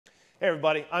Hey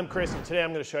everybody, I'm Chris, and today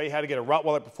I'm going to show you how to get a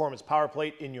Rottweiler Performance Power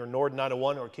Plate in your Norden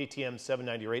 901 or KTM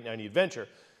 790 or 890 Adventure,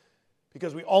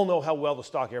 because we all know how well the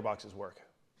stock airboxes work.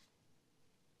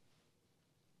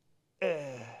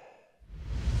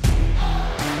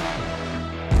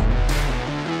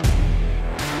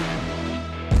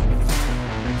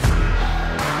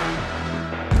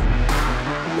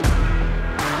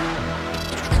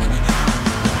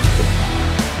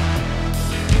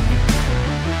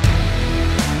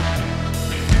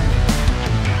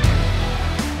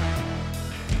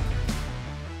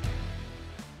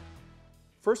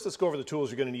 First, let's go over the tools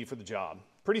you're going to need for the job.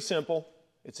 Pretty simple.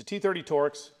 It's a T30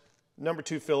 Torx, number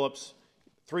 2 Phillips,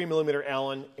 3mm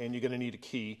Allen, and you're going to need a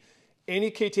key.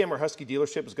 Any KTM or Husky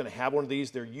dealership is going to have one of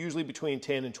these. They're usually between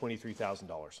 $10,000 and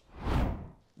 $23,000.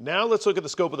 Now let's look at the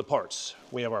scope of the parts.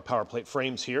 We have our power plate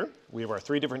frames here. We have our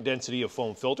 3 different density of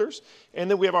foam filters, and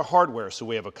then we have our hardware. So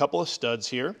we have a couple of studs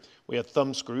here. We have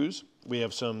thumb screws. We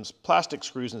have some plastic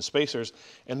screws and spacers,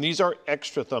 and these are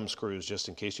extra thumb screws just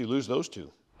in case you lose those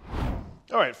two.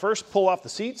 All right, first pull off the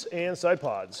seats and side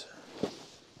pods.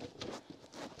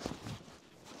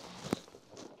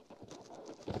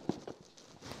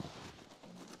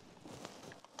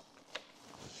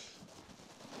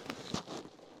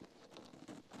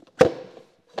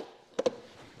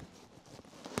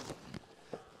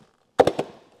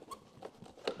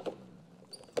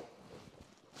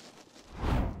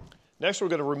 Next, we're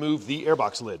going to remove the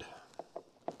airbox lid.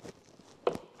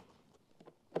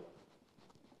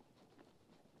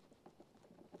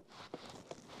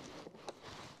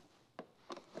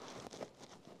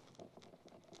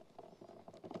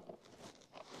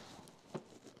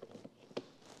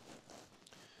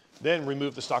 Then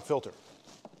remove the stock filter.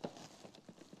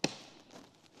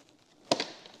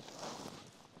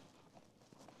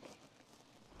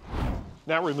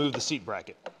 Now remove the seat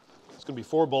bracket. It's going to be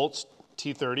 4 bolts,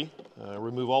 T30.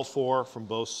 Remove all 4 from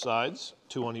both sides,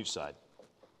 2 on each side.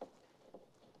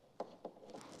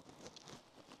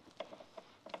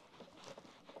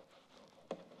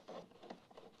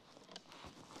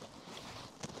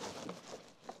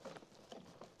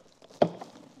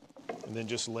 And then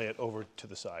just lay it over to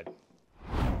the side.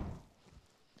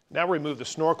 Now remove the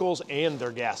snorkels and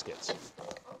their gaskets.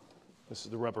 This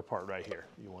is the rubber part right here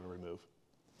you want to remove.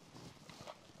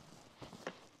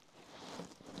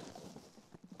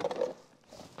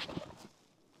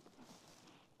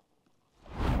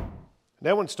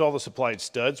 Now install the supplied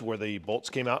studs where the bolts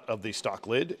came out of the stock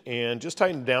lid and just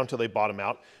tighten them down until they bottom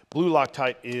out. Blue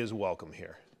Loctite is welcome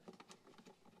here.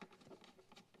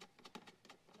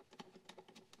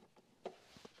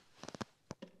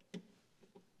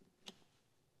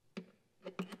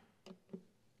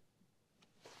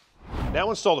 Now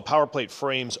install the power plate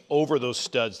frames over those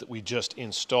studs that we just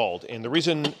installed. And the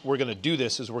reason we're going to do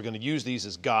this is we're going to use these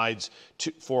as guides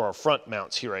for our front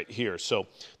mounts here, right here. So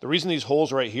the reason these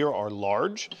holes right here are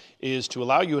large is to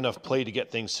allow you enough play to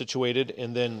get things situated,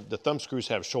 and then the thumb screws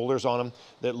have shoulders on them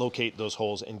that locate those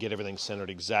holes and get everything centered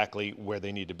exactly where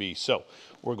they need to be. So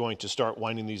we're going to start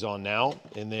winding these on now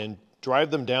and then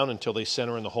drive them down until they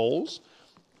center in the holes.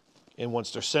 And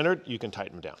once they're centered, you can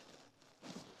tighten them down.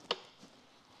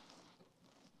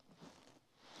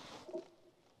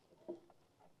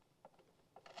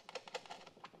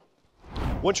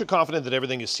 Once you're confident that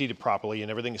everything is seated properly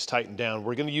and everything is tightened down,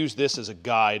 we're going to use this as a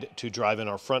guide to drive in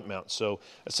our front mount. So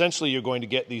essentially you're going to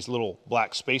get these little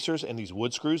black spacers and these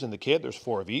wood screws in the kit. There's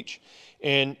 4 of each.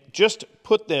 And just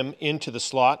put them into the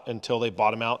slot until they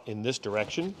bottom out in this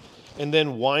direction. And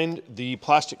then wind the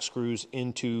plastic screws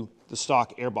into the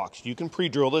stock airbox. You can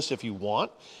pre-drill this if you want,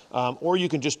 or you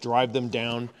can just drive them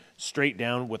down, straight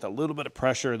down with a little bit of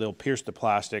pressure. They'll pierce the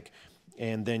plastic,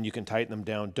 and then you can tighten them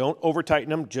down. Don't over tighten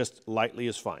them, just lightly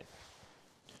is fine.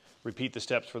 Repeat the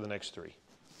steps for the next 3.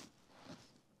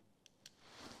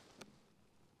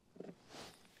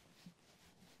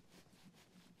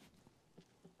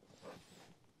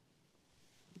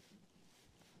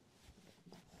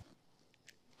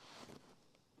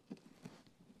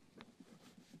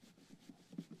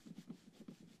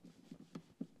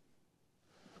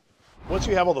 Once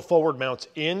you have all the forward mounts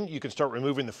in, you can start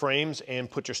removing the frames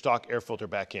and put your stock air filter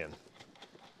back in.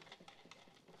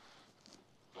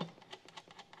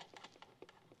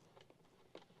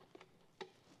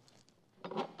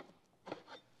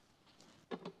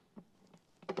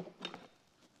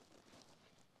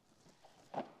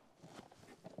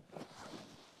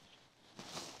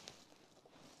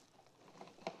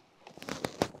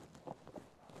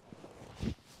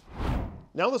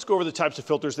 Now let's go over the types of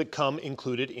filters that come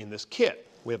included in this kit.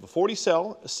 We have a 40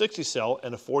 cell, a 60 cell,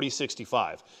 and a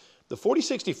 40-65. The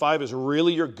 4065 is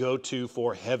really your go-to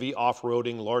for heavy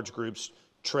off-roading, large groups,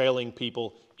 trailing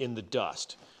people in the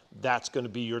dust. That's going to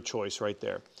be your choice right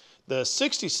there. The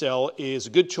 60 cell is a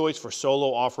good choice for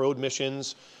solo off-road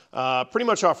missions, pretty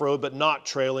much off-road, but not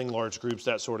trailing large groups,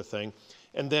 that sort of thing.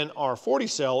 And then our 40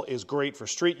 cell is great for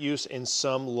street use and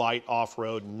some light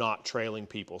off-road, not trailing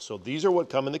people. So these are what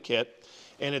come in the kit.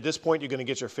 And at this point, you're going to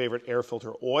get your favorite air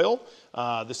filter oil.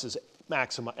 This is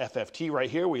Maxima FFT right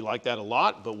here. We like that a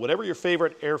lot. But whatever your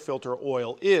favorite air filter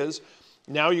oil is,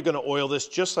 now you're going to oil this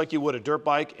just like you would a dirt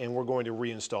bike, and we're going to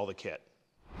reinstall the kit.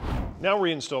 Now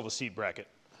reinstall the seat bracket.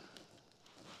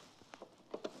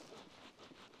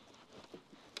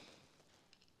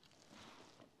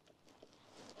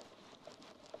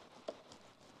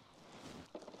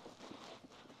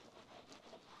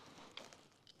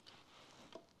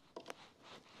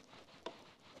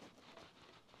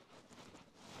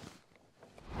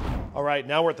 All right,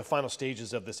 now we're at the final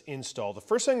stages of this install. The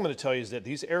first thing I'm going to tell you is that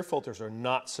these air filters are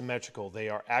not symmetrical. They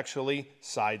are actually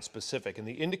side specific. And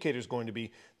the indicator is going to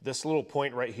be this little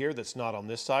point right here that's not on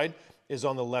this side is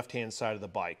on the left-hand side of the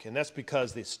bike. And that's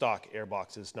because the stock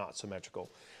airbox is not symmetrical.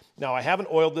 Now, I haven't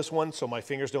oiled this one, so my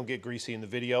fingers don't get greasy in the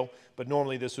video, but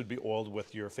normally this would be oiled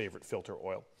with your favorite filter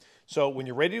oil. So when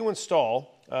you're ready to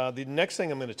install, the next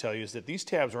thing I'm going to tell you is that these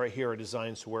tabs right here are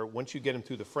designed so where once you get them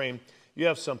through the frame, you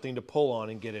have something to pull on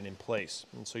and get it in place.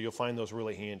 And so you'll find those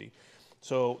really handy.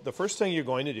 So the first thing you're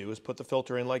going to do is put the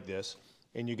filter in like this,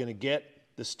 and you're going to get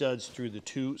the studs through the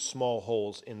two small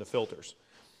holes in the filters.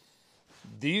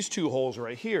 These two holes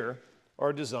right here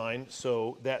are designed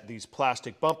so that these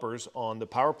plastic bumpers on the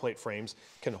power plate frames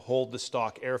can hold the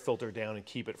stock air filter down and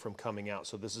keep it from coming out.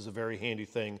 So this is a very handy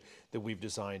thing that we've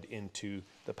designed into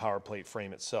the power plate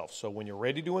frame itself. So when you're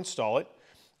ready to install it,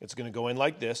 it's going to go in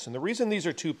like this. And the reason these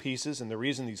are two pieces and the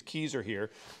reason these keys are here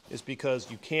is because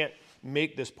you can't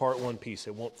make this part one piece.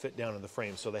 It won't fit down in the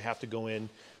frame. So they have to go in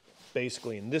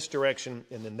basically in this direction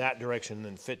and then that direction and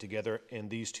then fit together. And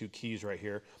these two keys right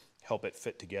here help it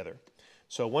fit together.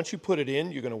 So once you put it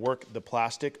in, you're going to work the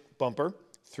plastic bumper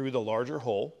through the larger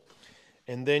hole.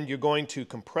 And then you're going to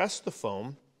compress the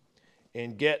foam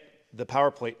and get the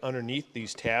power plate underneath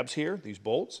these tabs here, these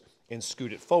bolts, and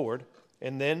scoot it forward.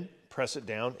 And then press it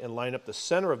down and line up the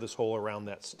center of this hole around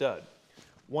that stud.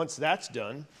 Once that's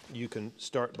done, you can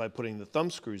start by putting the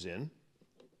thumb screws in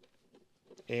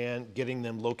and getting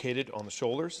them located on the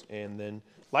shoulders and then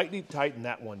lightly tighten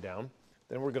that one down.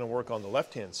 Then we're going to work on the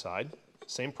left-hand side,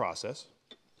 same process.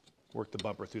 Work the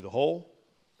bumper through the hole,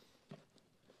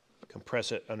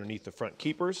 compress it underneath the front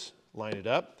keepers, line it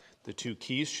up. The two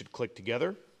keys should click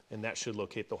together and that should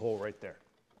locate the hole right there.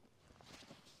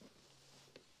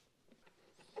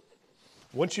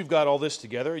 Once you've got all this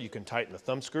together, you can tighten the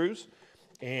thumb screws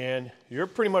and you're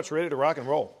pretty much ready to rock and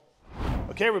roll.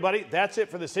 Okay, everybody, that's it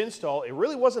for this install. It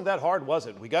really wasn't that hard, was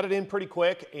it? We got it in pretty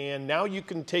quick, and now you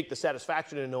can take the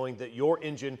satisfaction in knowing that your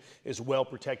engine is well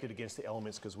protected against the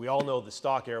elements, because we all know the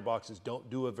stock airboxes don't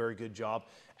do a very good job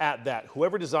at that.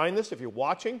 Whoever designed this, if you're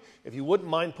watching, if you wouldn't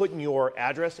mind putting your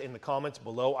address in the comments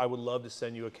below, I would love to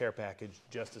send you a care package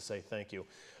just to say thank you.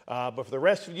 But for the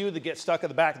rest of you that get stuck at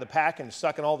the back of the pack and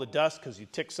sucking all the dust because you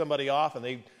ticked somebody off and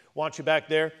they want you back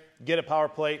there, get a power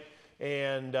plate,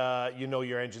 and you know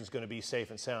your engine's going to be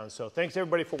safe and sound. So thanks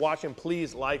everybody for watching.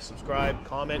 Please like, subscribe,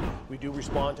 comment. We do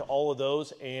respond to all of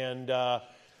those. And I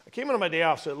came on my day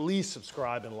off, so at least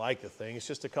subscribe and like the thing. It's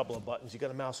just a couple of buttons. You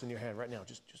got a mouse in your hand right now.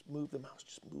 Just move the mouse.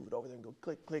 Just move it over there and go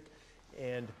click, click.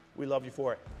 And we love you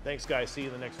for it. Thanks, guys. See you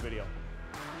in the next video.